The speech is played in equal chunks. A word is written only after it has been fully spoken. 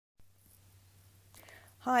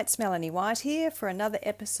Hi, it's Melanie White here for another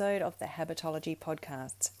episode of the Habitology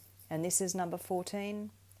Podcast, and this is number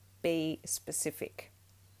 14, Be Specific.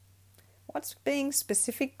 What's being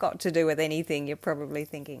specific got to do with anything, you're probably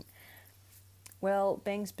thinking? Well,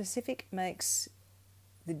 being specific makes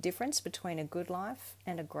the difference between a good life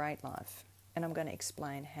and a great life, and I'm going to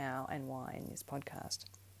explain how and why in this podcast.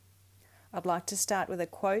 I'd like to start with a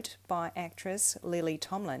quote by actress Lily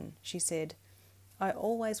Tomlin. She said, "I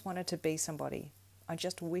always wanted to be somebody. I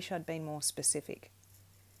just wish I'd been more specific."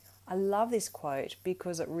 I love this quote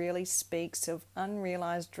because it really speaks of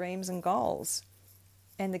unrealised dreams and goals.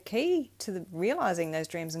 And the key to realising those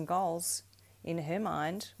dreams and goals in her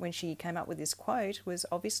mind when she came up with this quote was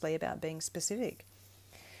obviously about being specific.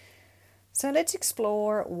 So let's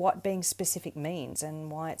explore what being specific means and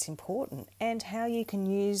why it's important and how you can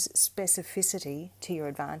use specificity to your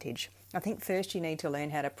advantage. I think first you need to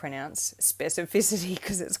learn how to pronounce specificity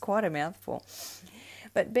because it's quite a mouthful.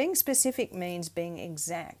 But being specific means being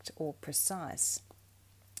exact or precise.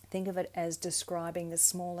 Think of it as describing the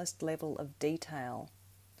smallest level of detail,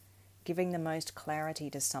 giving the most clarity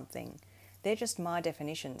to something. They're just my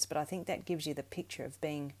definitions, but I think that gives you the picture of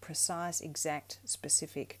being precise, exact,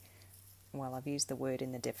 specific. Well, I've used the word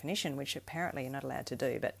in the definition, which apparently you're not allowed to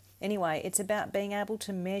do. But anyway, it's about being able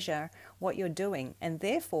to measure what you're doing, and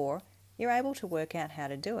therefore you're able to work out how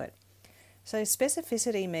to do it. So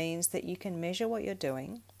specificity means that you can measure what you're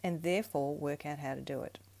doing and therefore work out how to do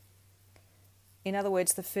it. In other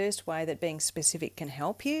words, the first way that being specific can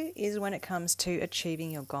help you is when it comes to achieving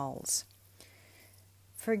your goals.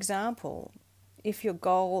 For example, if your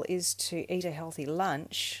goal is to eat a healthy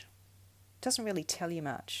lunch, it doesn't really tell you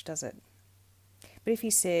much, does it? But if you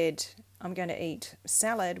said, "I'm going to eat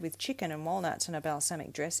salad with chicken and walnuts and a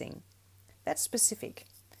balsamic dressing," that's specific.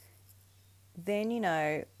 Then you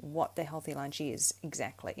know what the healthy lunch is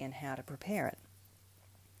exactly and how to prepare it.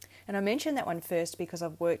 And I mentioned that one first because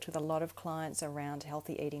I've worked with a lot of clients around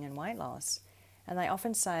healthy eating and weight loss, and they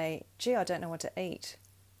often say, "Gee, I don't know what to eat."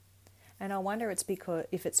 And I wonder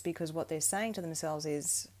if it's because what they're saying to themselves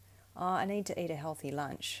is, "Oh, I need to eat a healthy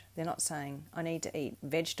lunch." They're not saying, "I need to eat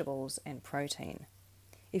vegetables and protein."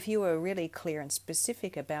 If you were really clear and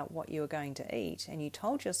specific about what you were going to eat and you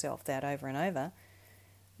told yourself that over and over,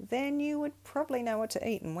 then you would probably know what to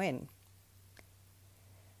eat and when.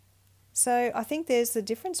 So I think there's the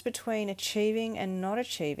difference between achieving and not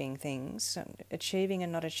achieving things, achieving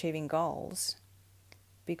and not achieving goals,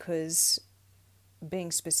 because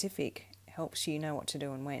being specific helps you know what to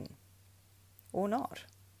do and when, or not.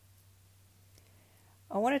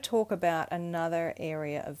 I want to talk about another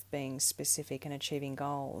area of being specific and achieving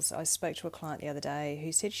goals. I spoke to a client the other day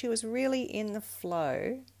who said she was really in the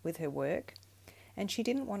flow with her work, and she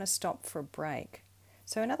didn't want to stop for a break.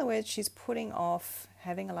 So in other words, she's putting off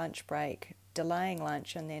having a lunch break, delaying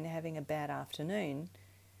lunch, and then having a bad afternoon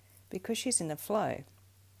because she's in the flow.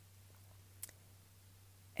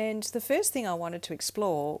 And the first thing I wanted to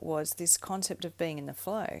explore was this concept of being in the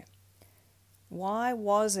flow. Why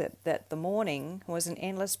was it that the morning was an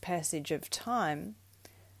endless passage of time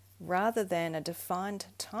rather than a defined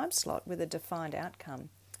time slot with a defined outcome?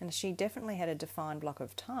 And she definitely had a defined block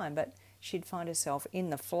of time, but she'd find herself in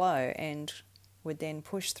the flow and would then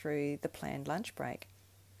push through the planned lunch break.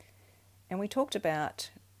 And we talked about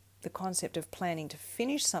the concept of planning to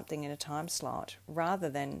finish something in a time slot rather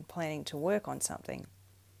than planning to work on something.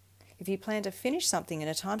 If you plan to finish something in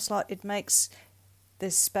a time slot, it makes the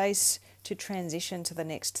space to transition to the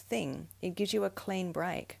next thing. It gives you a clean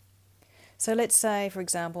break. So let's say, for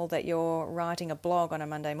example, that you're writing a blog on a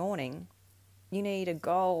Monday morning. You need a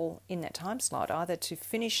goal in that time slot, either to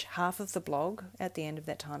finish half of the blog at the end of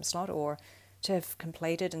that time slot, or to have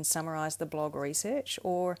completed and summarised the blog research,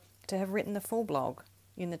 or to have written the full blog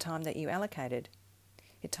in the time that you allocated.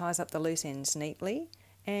 It ties up the loose ends neatly,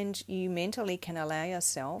 and you mentally can allow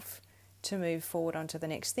yourself to move forward onto the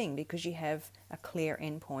next thing because you have a clear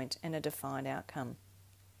endpoint and a defined outcome.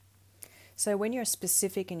 So when you're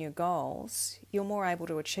specific in your goals, you're more able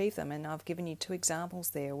to achieve them. And I've given you two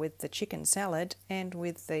examples there with the chicken salad and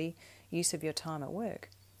with the use of your time at work.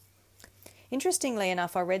 Interestingly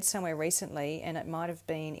enough, I read somewhere recently, and it might have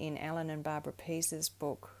been in Alan and Barbara Pease's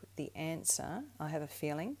book, The Answer, I have a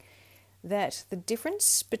feeling, that the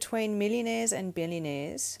difference between millionaires and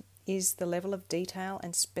billionaires is the level of detail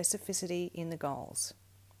and specificity in the goals.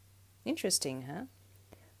 Interesting, huh?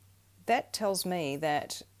 That tells me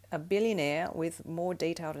that a billionaire with more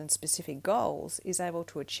detailed and specific goals is able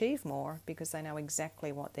to achieve more because they know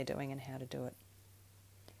exactly what they're doing and how to do it.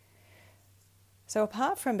 So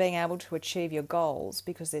apart from being able to achieve your goals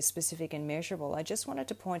because they're specific and measurable, I just wanted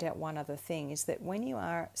to point out one other thing, is that when you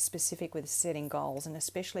are specific with setting goals, and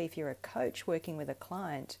especially if you're a coach working with a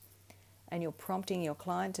client and you're prompting your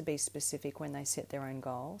client to be specific when they set their own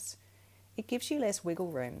goals, it gives you less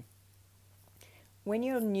wiggle room. When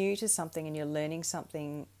you're new to something and you're learning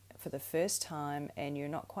something for the first time and you're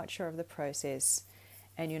not quite sure of the process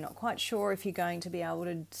and you're not quite sure if you're going to be able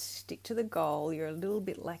to stick to the goal, you're a little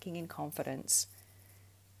bit lacking in confidence,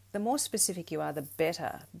 the more specific you are, the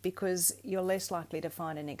better, because you're less likely to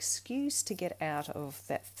find an excuse to get out of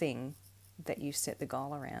that thing that you set the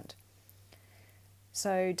goal around.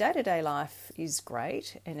 So day-to-day life is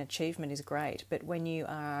great and achievement is great, but when you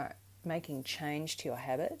are making change to your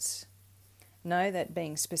habits, know that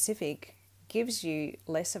being specific gives you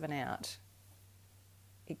less of an out.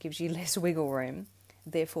 It gives you less wiggle room.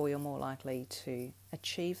 Therefore, you're more likely to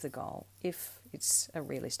achieve the goal if it's a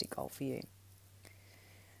realistic goal for you.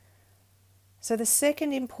 So the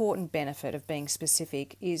second important benefit of being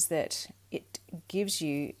specific is that it gives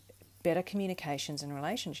you better communications and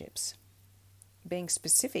relationships. Being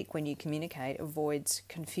specific when you communicate avoids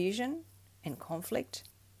confusion and conflict,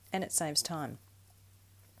 and it saves time.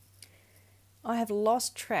 I have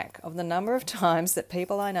lost track of the number of times that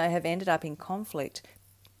people I know have ended up in conflict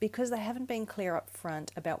because they haven't been clear up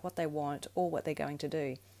front about what they want or what they're going to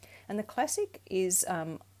do. And the classic is,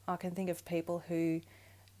 I can think of people who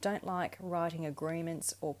don't like writing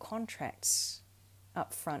agreements or contracts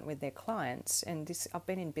up front with their clients. And this, I've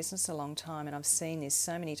been in business a long time and I've seen this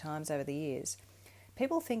so many times over the years.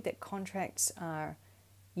 People think that contracts are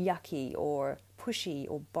yucky or pushy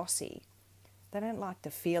or bossy. They don't like the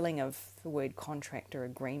feeling of the word contract or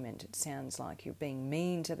agreement. It sounds like you're being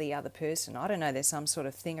mean to the other person. I don't know, there's some sort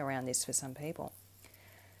of thing around this for some people.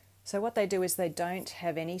 So what they do is they don't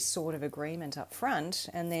have any sort of agreement up front,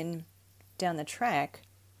 and then down the track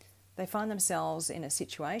they find themselves in a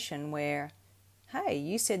situation where, hey,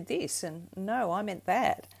 you said this, and no, I meant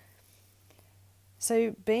that.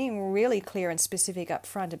 So being really clear and specific up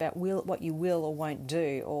front about what you will or won't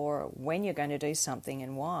do, or when you're going to do something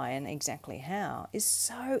and why and exactly how, is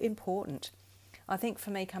so important. I think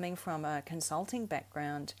for me, coming from a consulting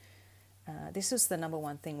background, this is the number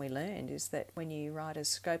one thing we learned, is that when you write a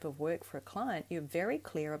scope of work for a client, you're very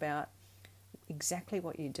clear about exactly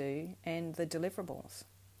what you do and the deliverables.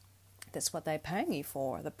 That's what they're paying you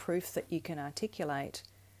for, the proof that you can articulate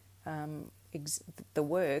the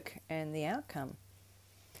work and the outcome.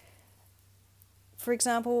 For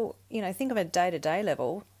example, think of a day-to-day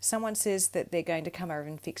level. Someone says that they're going to come over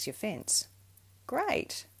and fix your fence.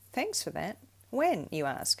 Great, thanks for that. When, you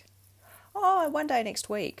ask? Oh, one day next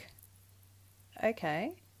week.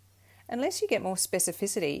 Okay. Unless you get more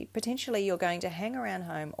specificity, potentially you're going to hang around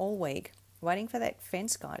home all week waiting for that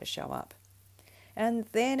fence guy to show up. And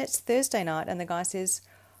then it's Thursday night and the guy says,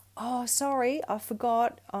 oh, sorry, I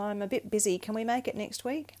forgot, I'm a bit busy, can we make it next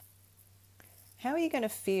week? How are you going to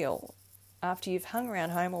feel after you've hung around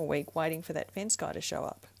home all week waiting for that fence guy to show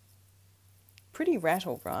up? Pretty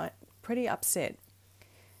rattled, right? Pretty upset,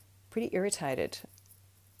 pretty irritated.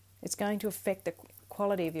 It's going to affect the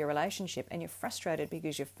quality of your relationship, and you're frustrated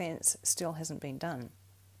because your fence still hasn't been done.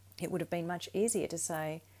 It would have been much easier to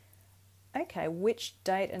say, okay, which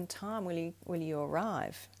date and time will you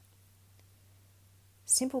arrive?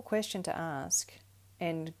 Simple question to ask.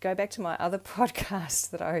 And go back to my other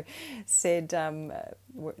podcast that I said,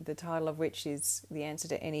 the title of which is The Answer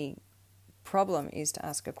to Any Problem is to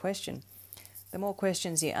Ask a Question. The more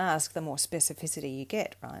questions you ask, the more specificity you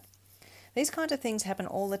get, right? These kinds of things happen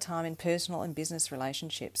all the time in personal and business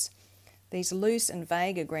relationships. These loose and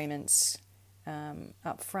vague agreements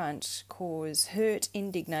up front cause hurt,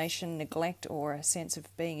 indignation, neglect, or a sense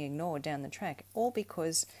of being ignored down the track, all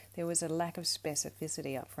because there was a lack of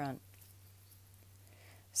specificity up front.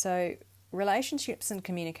 So relationships and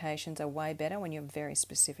communications are way better when you're very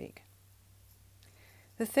specific.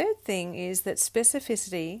 The third thing is that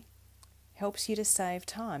specificity helps you to save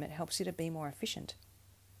time. It helps you to be more efficient.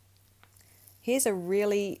 Here's a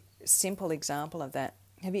really simple example of that.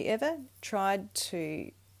 Have you ever tried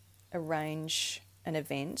to arrange an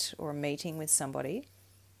event or a meeting with somebody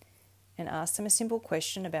and asked them a simple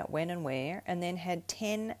question about when and where, and then had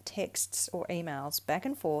 10 texts or emails back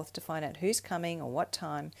and forth to find out who's coming or what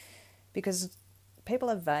time, because people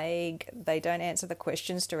are vague, they don't answer the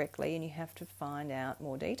questions directly, and you have to find out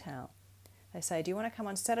more detail. They say, do you want to come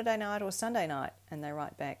on Saturday night or Sunday night? And they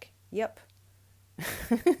write back, yep.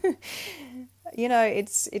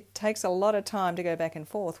 It takes a lot of time to go back and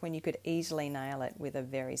forth when you could easily nail it with a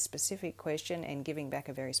very specific question and giving back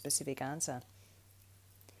a very specific answer.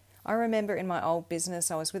 I remember in my old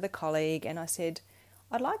business, I was with a colleague and I said,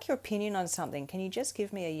 I'd like your opinion on something. Can you just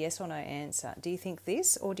give me a yes or no answer? Do you think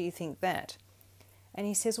this or do you think that? And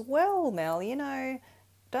he says, well, Mel,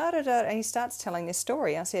 da da da. And he starts telling this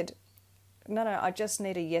story. I said, no, I just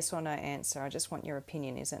need a yes or no answer. I just want your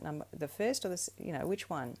opinion. Is it the first or which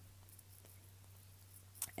one?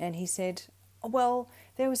 And he said, well,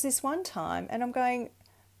 there was this one time, and I'm going,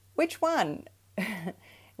 which one?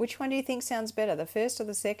 Which one do you think sounds better, the first or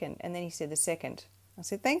the second? And then he said, the second. I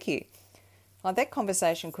said, thank you. Like, that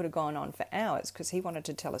conversation could have gone on for hours because he wanted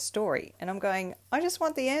to tell a story. And I'm going, I just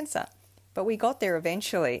want the answer. But we got there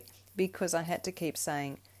eventually because I had to keep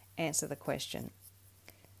saying, answer the question.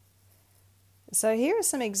 So here are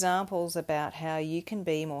some examples about how you can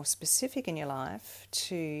be more specific in your life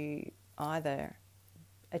to either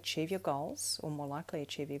achieve your goals, or more likely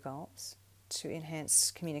achieve your goals, to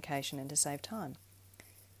enhance communication and to save time.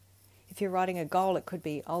 If you're writing a goal, it could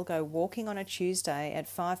be, I'll go walking on a Tuesday at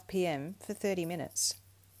 5 p.m. for 30 minutes.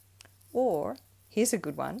 Or, here's a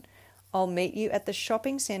good one, I'll meet you at the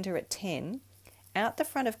shopping centre at 10, out the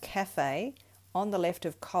front of cafe, on the left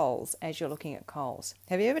of Coles, as you're looking at Coles.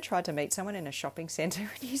 Have you ever tried to meet someone in a shopping centre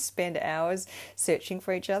and you spend hours searching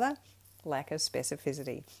for each other? Lack of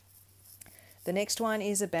specificity. The next one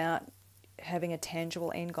is about having a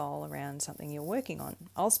tangible end goal around something you're working on.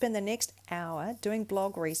 I'll spend the next hour doing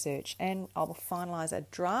blog research and I'll finalise a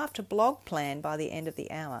draft blog plan by the end of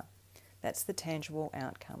the hour. That's the tangible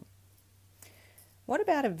outcome. What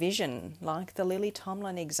about a vision, like the Lily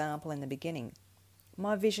Tomlin example in the beginning?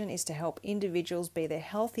 My vision is to help individuals be their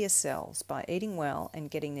healthiest selves by eating well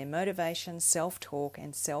and getting their motivation, self-talk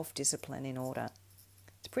and self-discipline in order.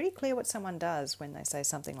 It's pretty clear what someone does when they say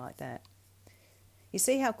something like that. You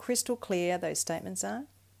see how crystal clear those statements are?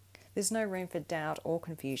 There's no room for doubt or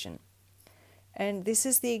confusion. And this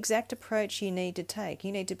is the exact approach you need to take.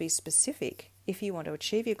 You need to be specific if you want to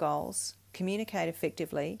achieve your goals, communicate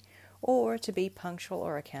effectively, or to be punctual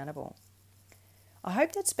or accountable. I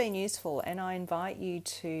hope that's been useful, and I invite you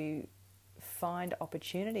to find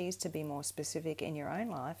opportunities to be more specific in your own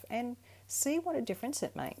life and see what a difference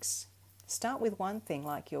it makes. Start with one thing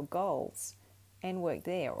like your goals and work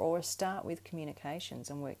there, or start with communications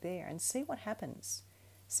and work there and see what happens.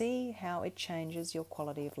 See how it changes your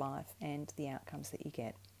quality of life and the outcomes that you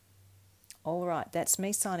get. All right, that's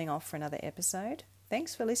me signing off for another episode.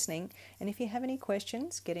 Thanks for listening, and if you have any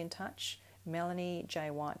questions, get in touch,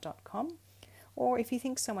 melaniejwhite.com, or if you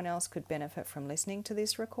think someone else could benefit from listening to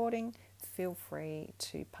this recording, feel free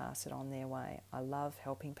to pass it on their way. I love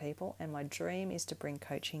helping people, and my dream is to bring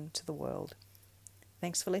coaching to the world.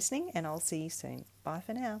 Thanks for listening, and I'll see you soon. Bye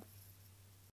for now.